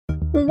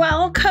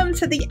Welcome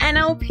to the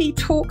NLP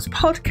Talks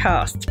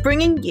podcast,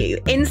 bringing you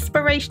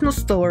inspirational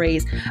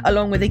stories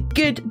along with a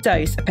good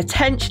dose of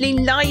potentially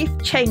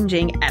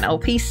life-changing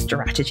NLP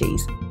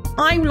strategies.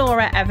 I'm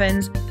Laura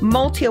Evans,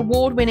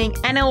 multi-award-winning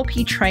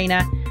NLP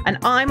trainer, and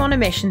I'm on a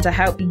mission to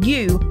help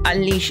you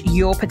unleash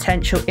your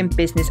potential in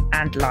business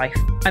and life.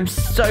 I'm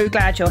so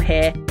glad you're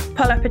here.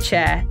 Pull up a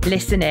chair,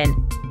 listen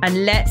in,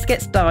 and let's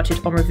get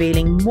started on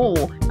revealing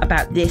more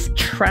about this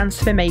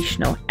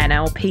transformational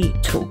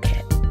NLP toolkit.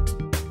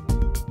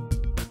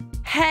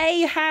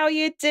 Hey, how are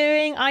you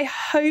doing? I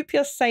hope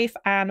you're safe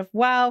and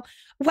well.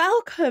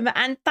 Welcome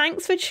and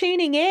thanks for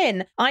tuning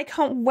in. I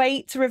can't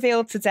wait to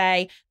reveal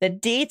today the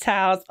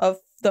details of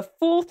the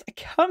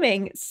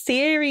forthcoming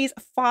Series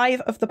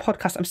 5 of the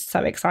podcast. I'm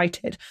so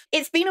excited.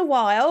 It's been a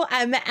while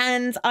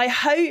and I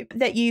hope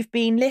that you've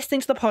been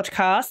listening to the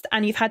podcast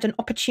and you've had an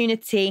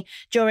opportunity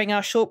during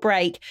our short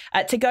break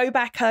to go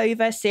back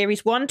over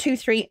Series 1, 2,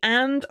 3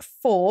 and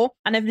 4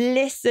 and have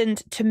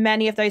listened to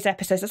many of those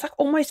episodes. It's like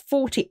almost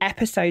 40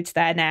 episodes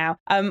there now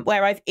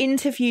where I've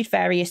interviewed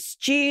various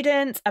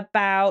students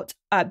about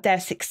their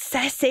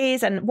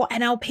successes and what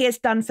NLP has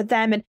done for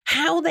them and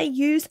how they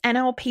use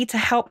NLP to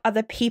help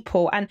other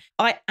people. And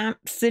I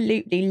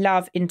absolutely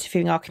love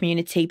interviewing our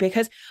community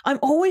because I'm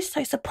always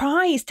so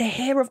surprised to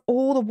hear of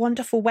all the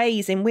wonderful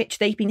ways in which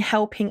they've been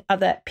helping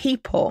other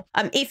people.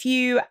 If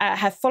you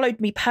have followed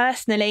me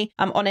personally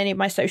on any of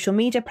my social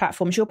media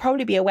platforms, you'll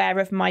probably be aware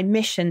of my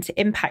mission to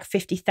impact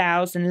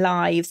 50,000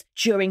 lives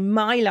during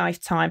my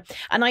lifetime.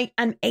 And I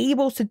am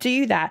able to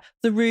do that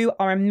through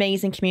our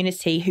amazing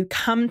community who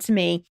come to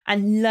me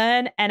and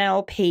learn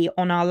NLP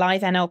on our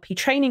live NLP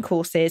training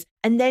courses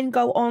and then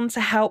go on to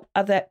help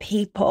other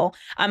people.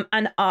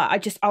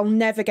 I'll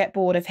never get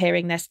bored of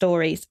hearing their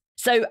stories.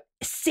 So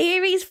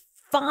Series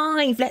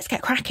 5, let's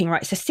get cracking,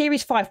 right? So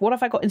Series 5, what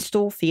have I got in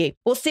store for you?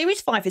 Well,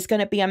 Series 5 is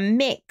going to be a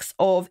mix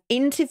of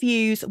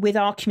interviews with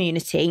our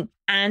community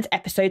and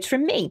episodes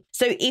from me.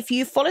 So if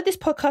you followed this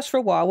podcast for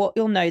a while, what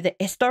you'll know that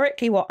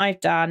historically what I've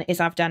done is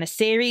I've done a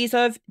series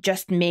of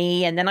just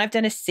me, and then I've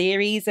done a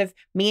series of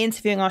me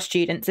interviewing our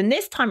students. And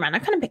this time around, I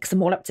kind of mix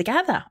them all up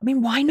together. I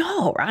mean, why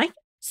not, right?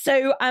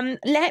 So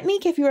let me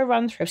give you a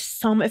run through of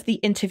some of the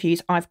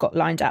interviews I've got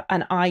lined up.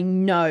 And I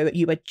know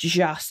you are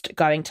just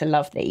going to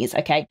love these.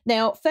 Okay.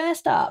 Now,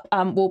 first up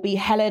will be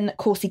Helen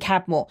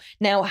Corsi-Cadmore.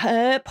 Now,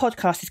 her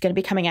podcast is going to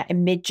be coming out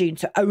in mid-June,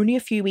 so only a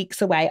few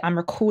weeks away. I'm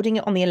recording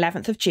it on the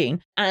 11th of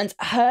June. And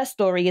her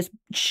story is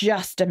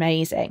just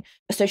amazing.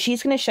 So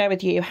she's going to share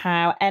with you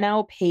how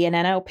NLP and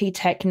NLP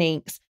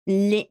techniques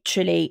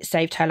literally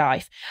saved her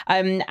life.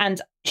 And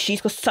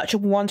she's got such a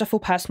wonderful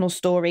personal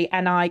story,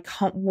 and I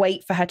can't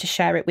wait for her to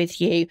share it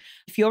with you.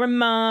 If you're a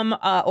mum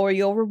or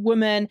you're a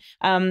woman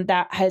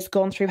that has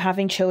gone through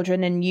having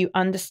children and you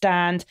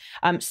understand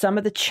some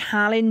of the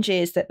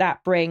challenges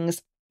that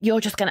brings,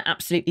 you're just going to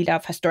absolutely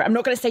love her story. I'm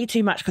not going to say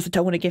too much because I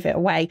don't want to give it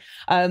away,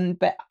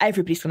 but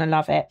everybody's going to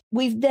love it.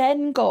 We've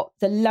then got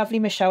the lovely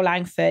Michelle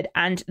Langford,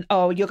 and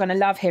you're going to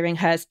love hearing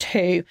hers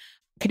too.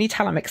 Can you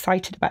tell I'm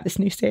excited about this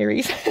new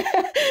series?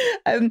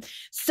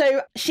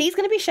 So she's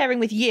going to be sharing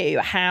with you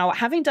how,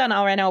 having done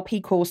our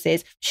NLP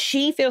courses,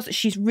 she feels that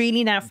she's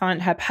really now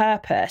found her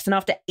purpose. And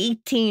after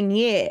 18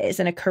 years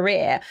in a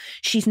career,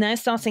 she's now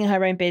starting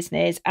her own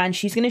business. And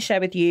she's going to share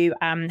with you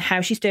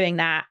how she's doing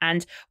that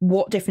and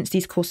what difference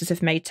these courses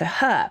have made to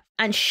her.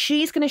 And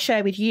she's going to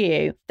share with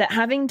you that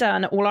having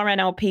done all our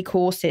NLP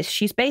courses,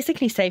 she's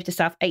basically saved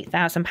herself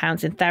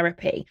 £8,000 in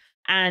therapy.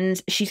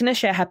 And she's going to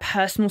share her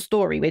personal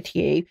story with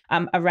you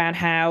around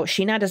how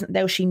she now doesn't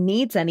know she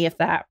needs any of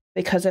that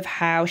because of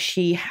how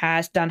she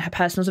has done her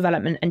personal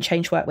development and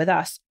change work with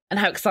us, and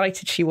how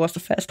excited she was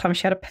the first time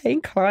she had a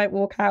paying client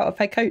walk out of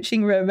her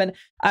coaching room, and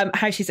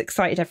how she's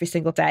excited every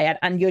single day.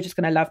 And you're just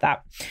going to love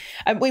that.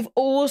 We've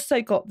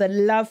also got the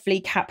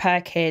lovely Kat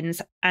Perkins,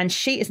 and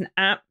she is an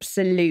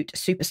absolute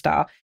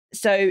superstar.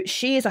 So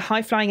she is a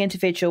high-flying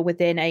individual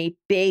within a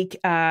big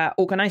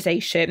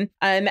organization,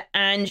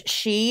 and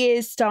she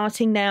is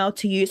starting now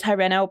to use her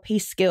NLP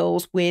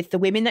skills with the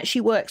women that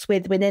she works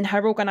with within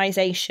her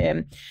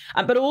organization,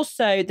 but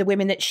also the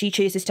women that she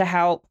chooses to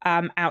help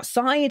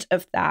outside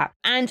of that.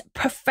 And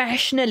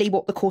professionally,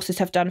 what the courses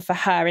have done for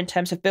her in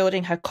terms of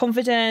building her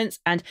confidence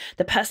and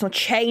the personal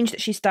change that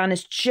she's done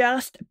has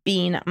just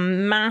been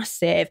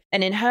massive.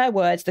 And in her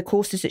words, the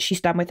courses that she's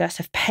done with us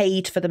have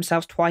paid for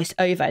themselves twice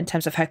over in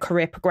terms of her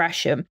career progression.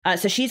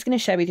 So she's going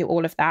to share with you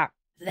all of that.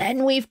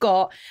 Then we've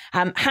got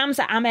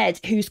Hamza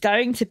Ahmed, who's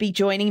going to be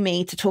joining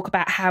me to talk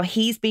about how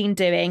he's been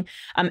doing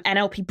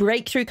NLP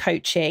breakthrough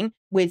coaching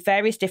with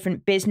various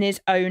different business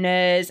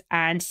owners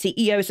and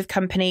CEOs of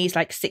companies,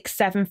 like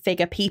 6-7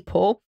 figure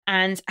people,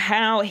 and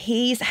how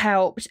he's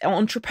helped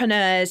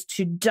entrepreneurs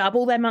to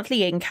double their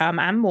monthly income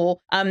and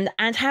more,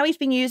 and how he's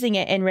been using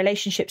it in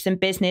relationships and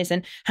business,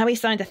 and how he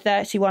signed a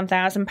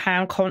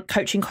 £31,000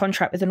 coaching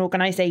contract with an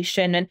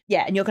organization. And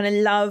you're going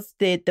to love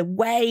the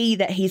way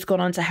that he's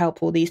gone on to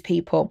help all these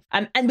people.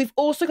 And we've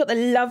also got the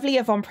lovely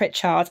Yvonne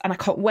Pritchard, and I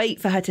can't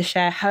wait for her to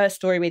share her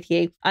story with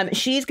you.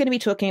 She's going to be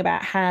talking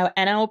about how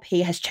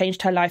NLP has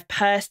changed her life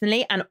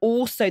personally, and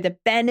also the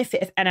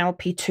benefit of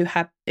NLP to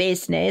her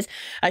business.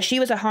 She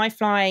was a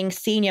high-flying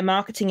senior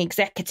marketing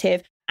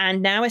executive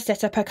and now has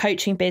set up her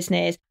coaching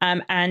business,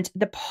 and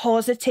the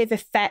positive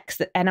effects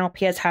that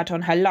NLP has had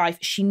on her life,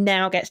 she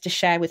now gets to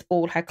share with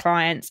all her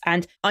clients.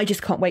 And I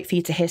just can't wait for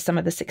you to hear some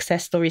of the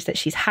success stories that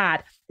she's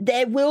had.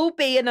 There will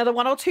be another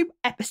 1 or 2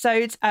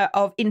 episodes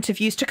of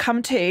interviews to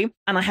come too,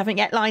 and I haven't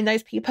yet lined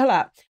those people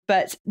up.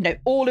 But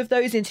all of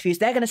those interviews,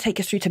 they're going to take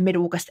us through to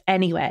mid-August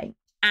anyway.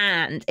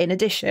 And in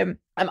addition,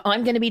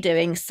 I'm going to be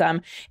doing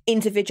some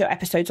individual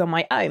episodes on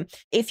my own.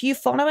 If you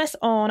follow us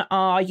on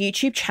our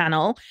YouTube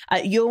channel,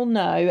 you'll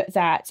know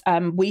that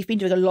we've been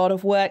doing a lot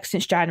of work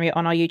since January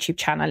on our YouTube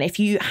channel. If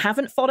you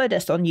haven't followed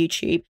us on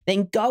YouTube,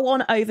 then go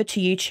on over to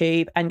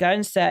YouTube and go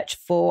and search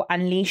for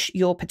Unleash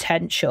Your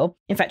Potential.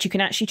 In fact, you can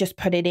actually just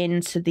put it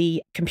into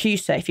the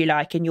computer, if you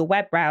like, in your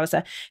web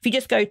browser. If you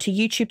just go to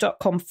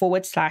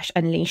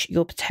youtube.com/Unleash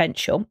Your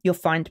Potential, you'll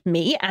find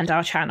me and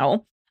our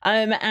channel.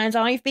 And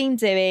I've been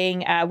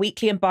doing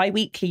weekly and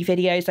bi-weekly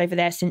videos over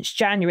there since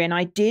January. And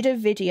I did a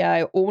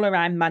video all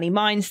around money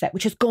mindset,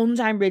 which has gone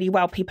down really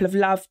well. People have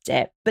loved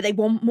it, but they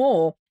want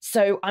more.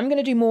 So I'm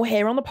going to do more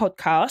here on the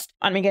podcast.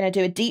 I'm going to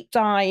do a deep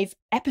dive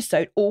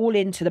episode all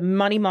into the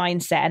money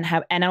mindset and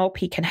how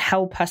NLP can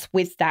help us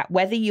with that.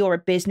 Whether you're a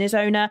business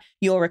owner,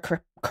 you're a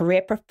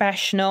career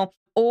professional,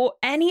 or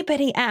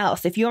anybody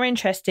else, if you're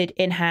interested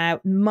in how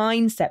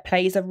mindset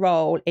plays a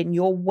role in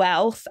your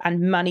wealth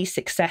and money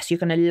success, you're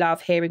going to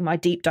love hearing my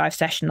deep dive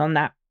session on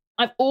that.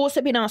 I've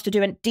also been asked to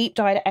do a deep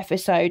dive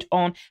episode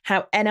on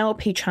how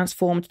NLP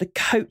transformed the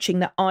coaching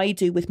that I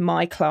do with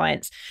my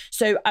clients.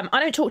 So I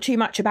don't talk too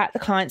much about the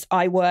clients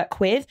I work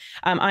with.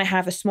 I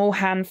have a small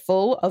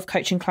handful of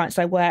coaching clients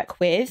I work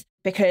with,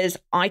 because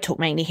I talk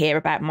mainly here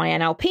about my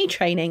NLP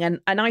training, and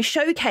I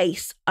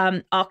showcase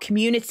our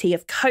community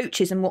of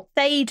coaches and what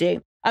they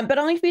do. But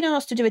I've been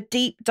asked to do a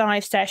deep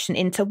dive session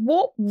into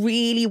what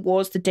really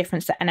was the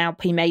difference that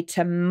NLP made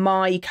to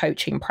my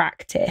coaching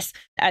practice.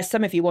 As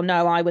some of you will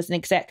know, I was an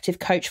executive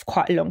coach for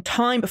quite a long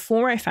time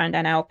before I found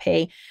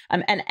NLP.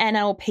 And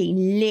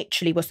NLP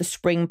literally was the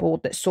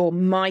springboard that saw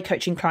my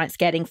coaching clients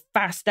getting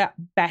faster,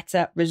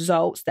 better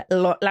results that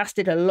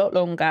lasted a lot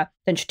longer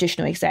than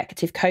traditional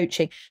executive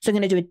coaching. So I'm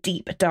going to do a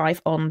deep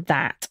dive on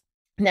that.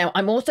 Now,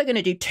 I'm also going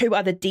to do 2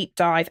 other deep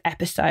dive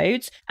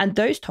episodes, and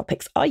those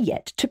topics are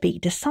yet to be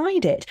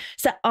decided.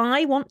 So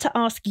I want to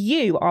ask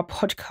you, our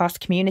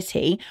podcast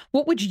community,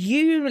 what would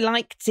you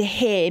like to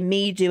hear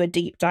me do a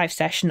deep dive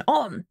session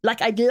on?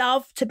 Like, I'd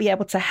love to be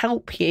able to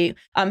help you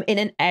in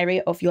an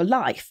area of your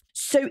life.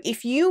 So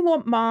if you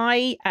want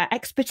my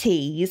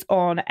expertise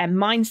on a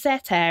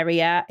mindset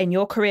area in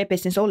your career,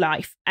 business or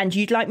life, and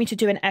you'd like me to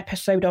do an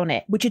episode on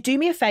it, would you do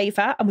me a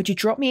favor and would you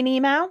drop me an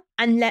email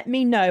and let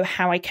me know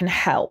how I can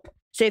help?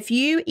 So if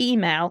you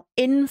email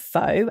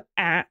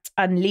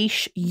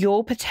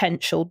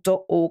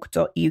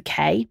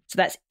info@unleashyourpotential.org.uk, so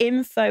that's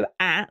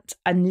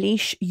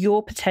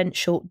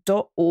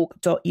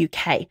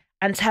info@unleashyourpotential.org.uk,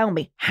 and tell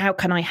me, how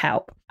can I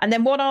help? And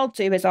then what I'll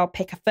do is I'll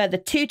pick a further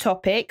 2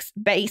 topics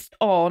based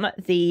on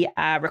the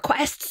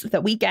requests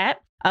that we get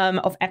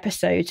of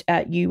episodes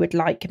you would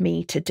like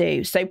me to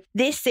do. So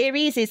this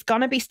series is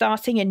going to be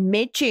starting in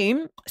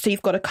mid-June. So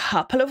you've got a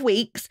couple of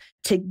weeks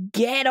to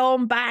get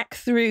on back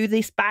through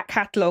this back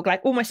catalogue,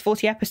 like almost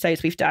 40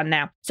 episodes we've done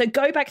now. So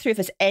go back through. If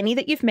there's any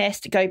that you've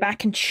missed, go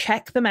back and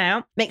check them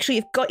out. Make sure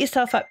you've got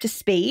yourself up to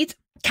speed.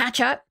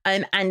 Catch up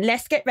and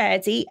let's get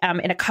ready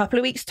in a couple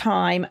of weeks'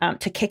 time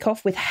to kick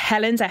off with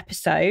Helen's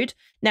episode.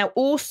 Now,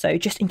 also,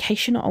 just in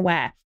case you're not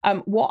aware,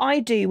 what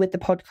I do with the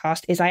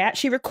podcast is I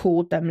actually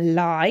record them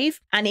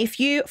live. And if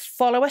you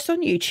follow us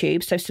on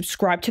YouTube, so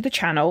subscribe to the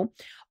channel,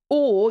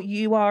 or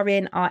you are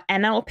in our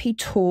NLP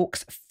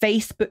Talks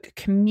Facebook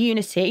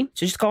community,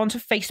 so just go onto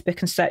Facebook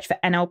and search for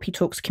NLP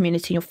Talks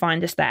community, you'll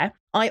find us there.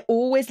 I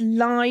always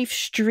live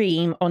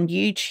stream on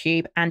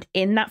YouTube and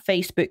in that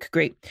Facebook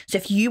group. So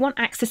if you want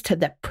access to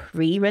the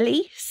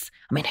pre-release,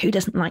 I mean, who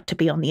doesn't like to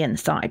be on the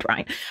inside,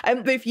 right?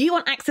 But if you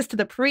want access to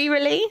the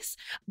pre-release,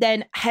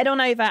 then head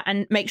on over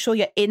and make sure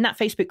you're in that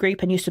Facebook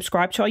group and you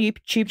subscribe to our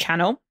YouTube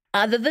channel.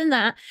 Other than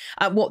that,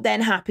 what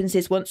then happens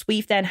is once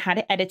we've then had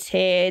it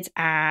edited,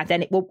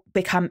 then it will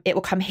come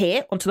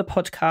here onto the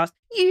podcast.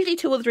 usually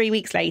 2 or 3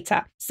 weeks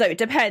later. So it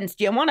depends.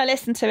 Do you want to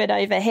listen to it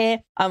over here?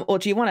 Or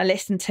do you want to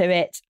listen to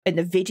it in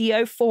the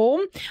video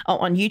form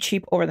on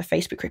YouTube or in the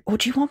Facebook group? Or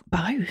do you want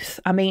both?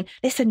 I mean,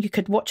 listen, you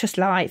could watch us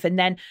live and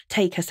then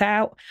take us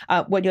out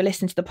when you're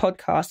listening to the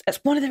podcast. It's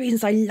one of the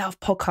reasons I love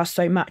podcasts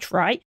so much,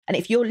 right? And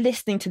if you're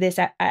listening to this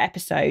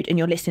episode and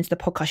you're listening to the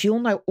podcast, you'll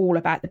know all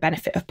about the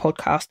benefit of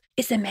podcast.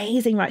 It's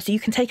amazing, right? So you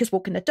can take us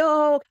walking the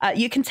dog.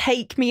 You can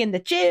take me in the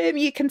gym.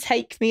 You can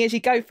take me as you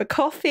go for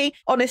coffee.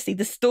 Honestly,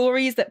 the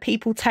stories that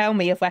people tell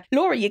me of where,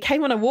 Laura, you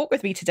came on a walk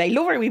with me today.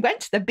 Laura, we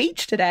went to the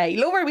beach today.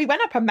 Laura, we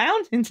went up a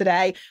mountain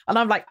today. And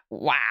I'm like,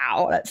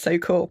 wow, that's so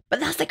cool. But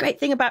that's the great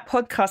thing about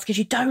podcasts, because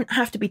you don't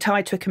have to be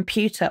tied to a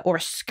computer or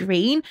a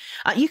screen.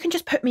 You can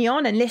just put me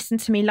on and listen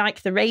to me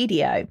like the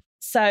radio.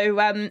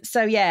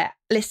 So yeah,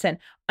 listen,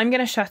 I'm going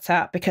to shut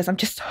up because I'm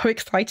just so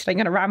excited. I'm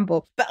going to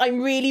ramble, but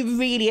I'm really,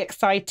 really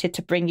excited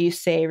to bring you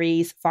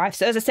series 5.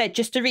 So as I said,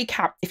 just to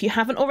recap, if you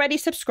haven't already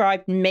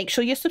subscribed, make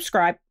sure you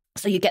subscribe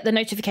so you get the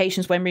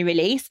notifications when we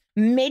release.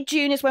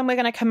 Mid-June is when we're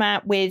going to come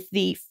out with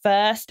the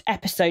first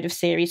episode of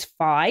series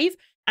 5.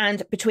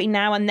 And between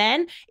now and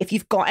then, if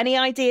you've got any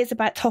ideas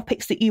about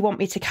topics that you want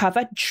me to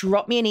cover,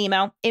 drop me an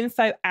email,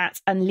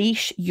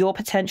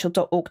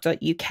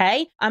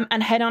 info@unleashyourpotential.org.uk,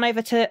 and head on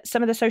over to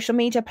some of the social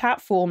media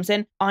platforms.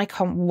 And I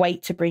can't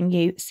wait to bring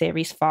you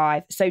series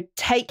 5. So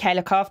take care,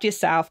 look after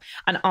yourself,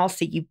 and I'll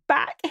see you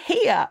back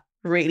here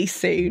really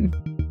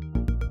soon.